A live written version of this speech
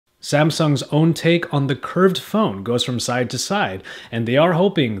Samsung's own take on the curved phone goes from side to side, and they are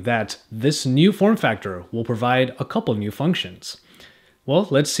hoping that this new form factor will provide a couple new functions. Well,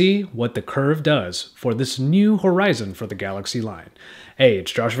 let's see what the curve does for this new horizon for the Galaxy line. Hey,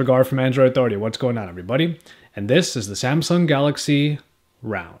 it's Josh Vergara from Android Authority. What's going on, everybody? And this is the Samsung Galaxy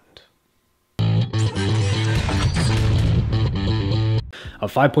Round. A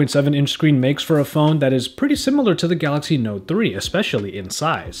 5.7-inch screen makes for a phone that is pretty similar to the Galaxy Note 3, especially in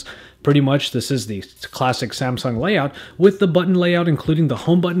size. Pretty much this is the classic Samsung layout, with the button layout including the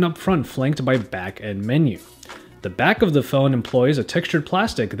home button up front flanked by back and menu. The back of the phone employs a textured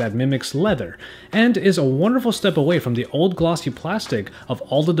plastic that mimics leather, and is a wonderful step away from the old glossy plastic of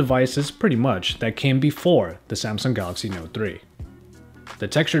all the devices pretty much that came before the Samsung Galaxy Note 3. The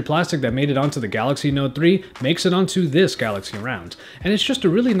textured plastic that made it onto the Galaxy Note 3 makes it onto this Galaxy Round, and it's just a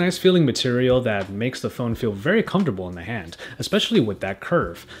really nice feeling material that makes the phone feel very comfortable in the hand, especially with that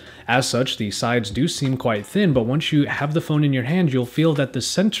curve. As such, the sides do seem quite thin, but once you have the phone in your hand, you'll feel that the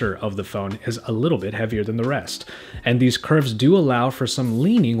center of the phone is a little bit heavier than the rest. And these curves do allow for some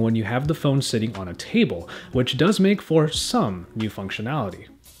leaning when you have the phone sitting on a table, which does make for some new functionality.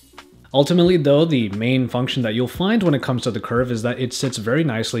 Ultimately though, the main function that you'll find when it comes to the curve is that it sits very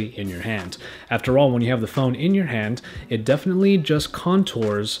nicely in your hand. After all, when you have the phone in your hand, it definitely just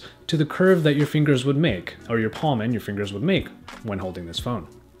contours to the curve that your fingers would make, or your palm and your fingers would make when holding this phone.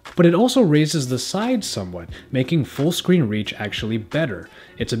 But it also raises the sides somewhat, making full screen reach actually better.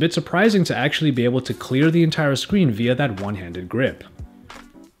 It's a bit surprising to actually be able to clear the entire screen via that one-handed grip.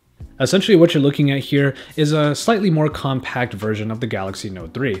 Essentially what you're looking at here is a slightly more compact version of the Galaxy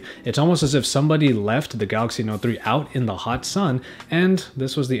Note 3. It's almost as if somebody left the Galaxy Note 3 out in the hot sun, and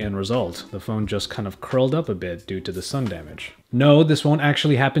this was the end result. The phone just kind of curled up a bit due to the sun damage. No, this won't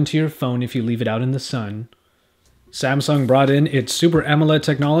actually happen to your phone if you leave it out in the sun. Samsung brought in its Super AMOLED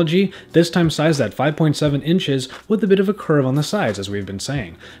technology, this time sized at 5.7 inches with a bit of a curve on the sides, as we've been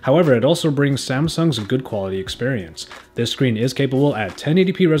saying. However, it also brings Samsung's good quality experience. This screen is capable at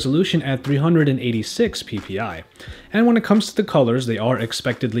 1080p resolution at 386 ppi. And when it comes to the colors, they are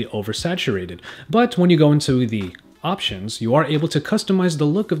expectedly oversaturated. But when you go into the options, you are able to customize the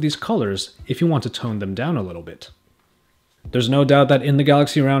look of these colors if you want to tone them down a little bit. There's no doubt that in the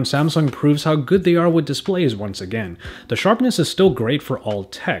Galaxy Round, Samsung proves how good they are with displays once again. The sharpness is still great for all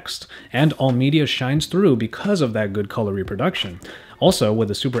text, and all media shines through because of that good color reproduction. Also, with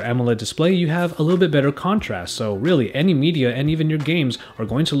the Super AMOLED display, you have a little bit better contrast, so really any media and even your games are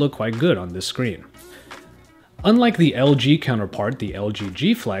going to look quite good on this screen. Unlike the LG counterpart, the LG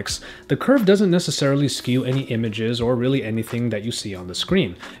G Flex, the curve doesn't necessarily skew any images or really anything that you see on the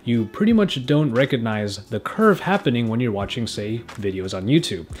screen. You pretty much don't recognize the curve happening when you're watching, say, videos on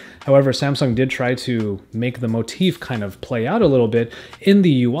YouTube. However, Samsung did try to make the motif kind of play out a little bit in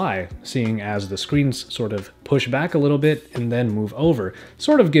the UI, seeing as the screens sort of push back a little bit and then move over,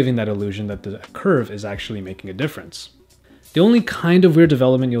 sort of giving that illusion that the curve is actually making a difference. The only kind of weird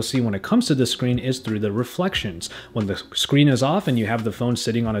development you'll see when it comes to this screen is through the reflections. When the screen is off and you have the phone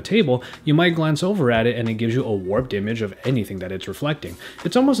sitting on a table, you might glance over at it and it gives you a warped image of anything that it's reflecting.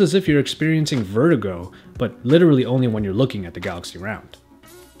 It's almost as if you're experiencing vertigo, but literally only when you're looking at the Galaxy Round.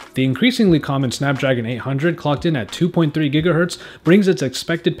 The increasingly common Snapdragon 800 clocked in at 2.3 GHz brings its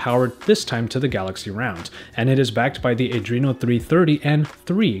expected power this time to the Galaxy Round, and it is backed by the Adreno 330 and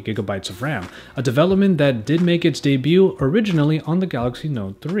 3 GB of RAM, a development that did make its debut originally on the Galaxy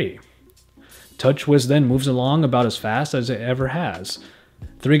Note 3. TouchWiz then moves along about as fast as it ever has.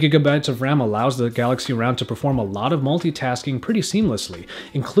 3 GB of RAM allows the Galaxy Round to perform a lot of multitasking pretty seamlessly,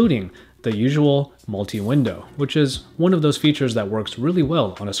 including the usual multi-window, which is one of those features that works really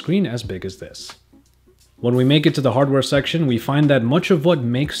well on a screen as big as this. When we make it to the hardware section, we find that much of what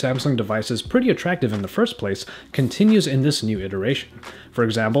makes Samsung devices pretty attractive in the first place continues in this new iteration. For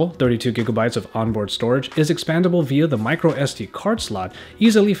example, 32 GB of onboard storage is expandable via the micro SD card slot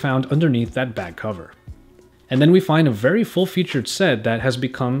easily found underneath that back cover. And then we find a very full-featured set that has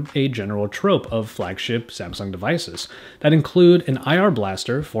become a general trope of flagship Samsung devices, that include an IR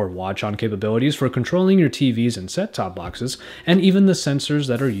blaster for watch-on capabilities for controlling your TVs and set-top boxes, and even the sensors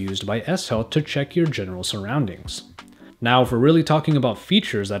that are used by S-Health to check your general surroundings. Now, if we're really talking about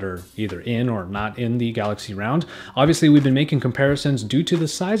features that are either in or not in the Galaxy Round, obviously we've been making comparisons due to the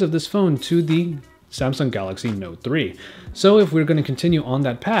size of this phone to the Samsung Galaxy Note 3. So if we're going to continue on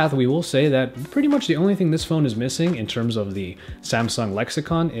that path, we will say that pretty much the only thing this phone is missing in terms of the Samsung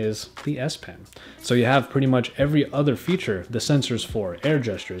lexicon is the S Pen. So you have pretty much every other feature, the sensors for air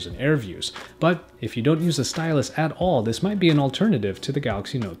gestures and air views. But if you don't use the stylus at all, this might be an alternative to the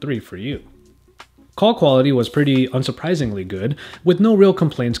Galaxy Note 3 for you. Call quality was pretty unsurprisingly good, with no real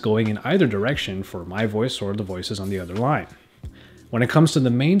complaints going in either direction for my voice or the voices on the other line. When it comes to the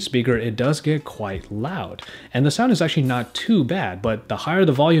main speaker, it does get quite loud, and the sound is actually not too bad, but the higher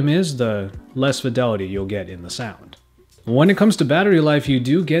the volume is, the less fidelity you'll get in the sound. When it comes to battery life, you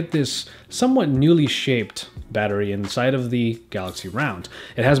do get this somewhat newly shaped battery inside of the Galaxy Round.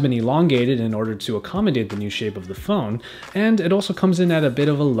 It has been elongated in order to accommodate the new shape of the phone, and it also comes in at a bit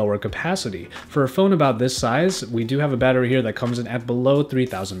of a lower capacity. For a phone about this size, we do have a battery here that comes in at below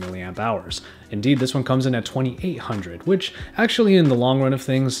 3000 milliamp hours. Indeed, this one comes in at 2800, which actually in the long run of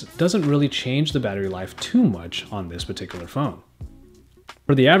things doesn't really change the battery life too much on this particular phone.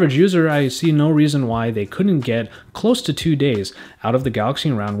 For the average user, I see no reason why they couldn't get close to 2 days out of the Galaxy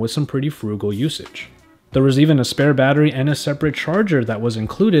Round with some pretty frugal usage. There was even a spare battery and a separate charger that was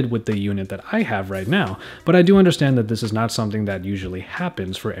included with the unit that I have right now, but I do understand that this is not something that usually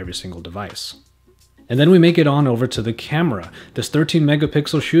happens for every single device. And then we make it on over to the camera. This 13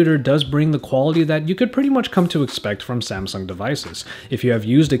 megapixel shooter does bring the quality that you could pretty much come to expect from Samsung devices. If you have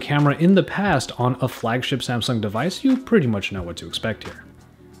used a camera in the past on a flagship Samsung device, you pretty much know what to expect here.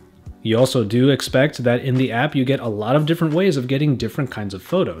 You also do expect that in the app you get a lot of different ways of getting different kinds of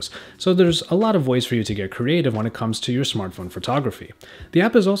photos, so there's a lot of ways for you to get creative when it comes to your smartphone photography. The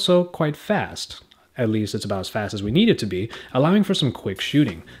app is also quite fast. At least it's about as fast as we need it to be, allowing for some quick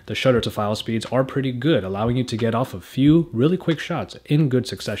shooting. The shutter to file speeds are pretty good, allowing you to get off a few really quick shots in good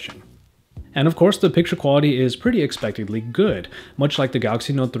succession. And of course, the picture quality is pretty expectedly good, much like the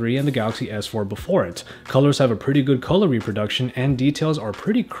Galaxy Note 3 and the Galaxy S4 before it. Colors have a pretty good color reproduction, and details are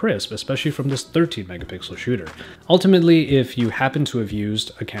pretty crisp, especially from this 13 megapixel shooter. Ultimately, if you happen to have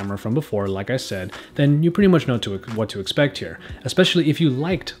used a camera from before, like I said, then you pretty much know what to expect here. Especially if you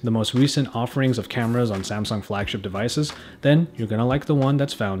liked the most recent offerings of cameras on Samsung flagship devices, then you're gonna like the one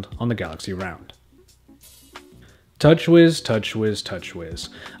that's found on the Galaxy Round. TouchWiz, TouchWiz, TouchWiz.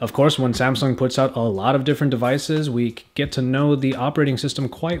 Of course, when Samsung puts out a lot of different devices, we get to know the operating system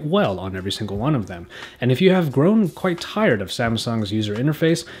quite well on every single one of them. And if you have grown quite tired of Samsung's user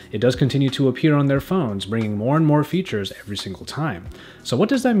interface, it does continue to appear on their phones, bringing more and more features every single time. So what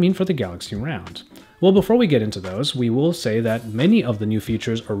does that mean for the Galaxy Round? Well, before we get into those, we will say that many of the new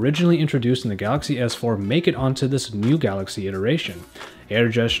features originally introduced in the Galaxy S4 make it onto this new Galaxy iteration. Air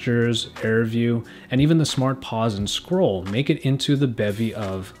gestures, air view, and even the smart pause and scroll make it into the bevy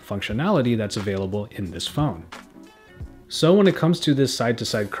of functionality that's available in this phone. So when it comes to this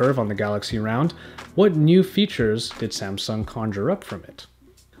side-to-side curve on the Galaxy Round, what new features did Samsung conjure up from it?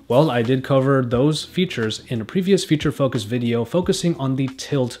 Well, I did cover those features in a previous feature-focused video focusing on the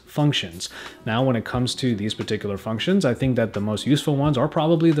tilt functions. Now, when it comes to these particular functions, I think that the most useful ones are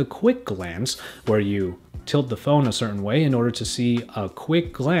probably the quick glance, where you tilt the phone a certain way in order to see a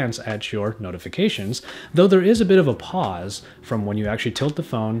quick glance at your notifications, though there is a bit of a pause from when you actually tilt the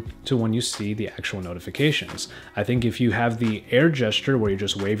phone to when you see the actual notifications. I think if you have the air gesture where you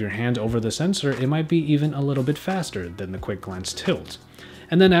just wave your hand over the sensor, it might be even a little bit faster than the quick glance tilt.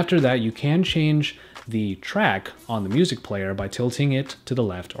 And then after that, you can change the track on the music player by tilting it to the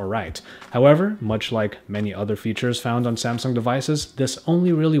left or right. However, much like many other features found on Samsung devices, this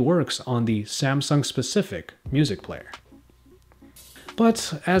only really works on the Samsung-specific music player.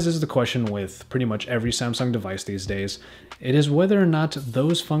 But as is the question with pretty much every Samsung device these days, it is whether or not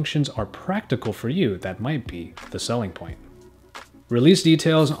those functions are practical for you that might be the selling point. Release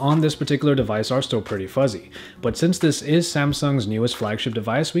details on this particular device are still pretty fuzzy, but since this is Samsung's newest flagship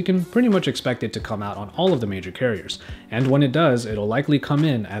device, we can pretty much expect it to come out on all of the major carriers. And when it does, it'll likely come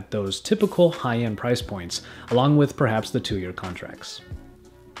in at those typical high-end price points, along with perhaps the 2-year contracts.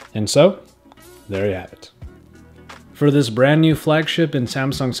 And so, there you have it. For this brand new flagship in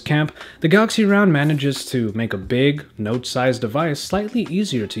Samsung's camp, the Galaxy Round manages to make a big, note-sized device slightly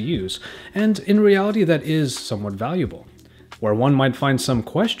easier to use, and in reality that is somewhat valuable. Where one might find some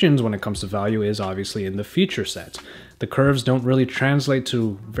questions when it comes to value is obviously in the feature set. The curves don't really translate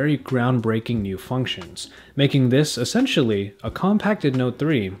to very groundbreaking new functions, making this essentially a compacted Note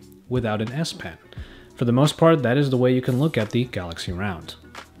 3 without an S Pen. For the most part, that is the way you can look at the Galaxy Round.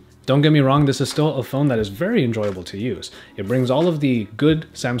 Don't get me wrong, this is still a phone that is very enjoyable to use. It brings all of the good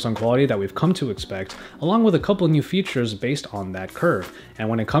Samsung quality that we've come to expect, along with a couple new features based on that curve. And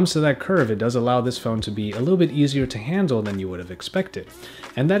when it comes to that curve, it does allow this phone to be a little bit easier to handle than you would have expected.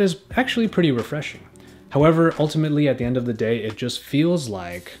 And that is actually pretty refreshing. However, ultimately, at the end of the day, it feels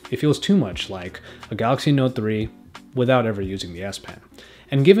too much like a Galaxy Note 3 without ever using the S Pen.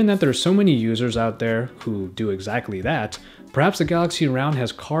 And given that there are so many users out there who do exactly that, perhaps the Galaxy Round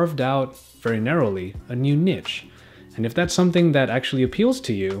has carved out, very narrowly, a new niche. And if that's something that actually appeals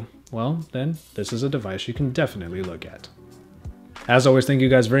to you, well, then this is a device you can definitely look at. As always, thank you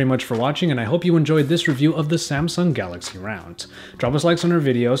guys very much for watching, and I hope you enjoyed this review of the Samsung Galaxy Round. Drop us likes on our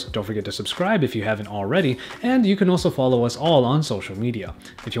videos, don't forget to subscribe if you haven't already, and you can also follow us all on social media.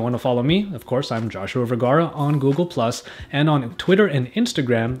 If you want to follow me, of course, I'm Joshua Vergara on Google+, and on Twitter and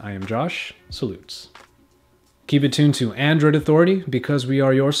Instagram, I am Josh Salutes. Keep it tuned to Android Authority, because we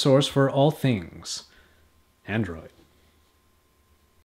are your source for all things Android.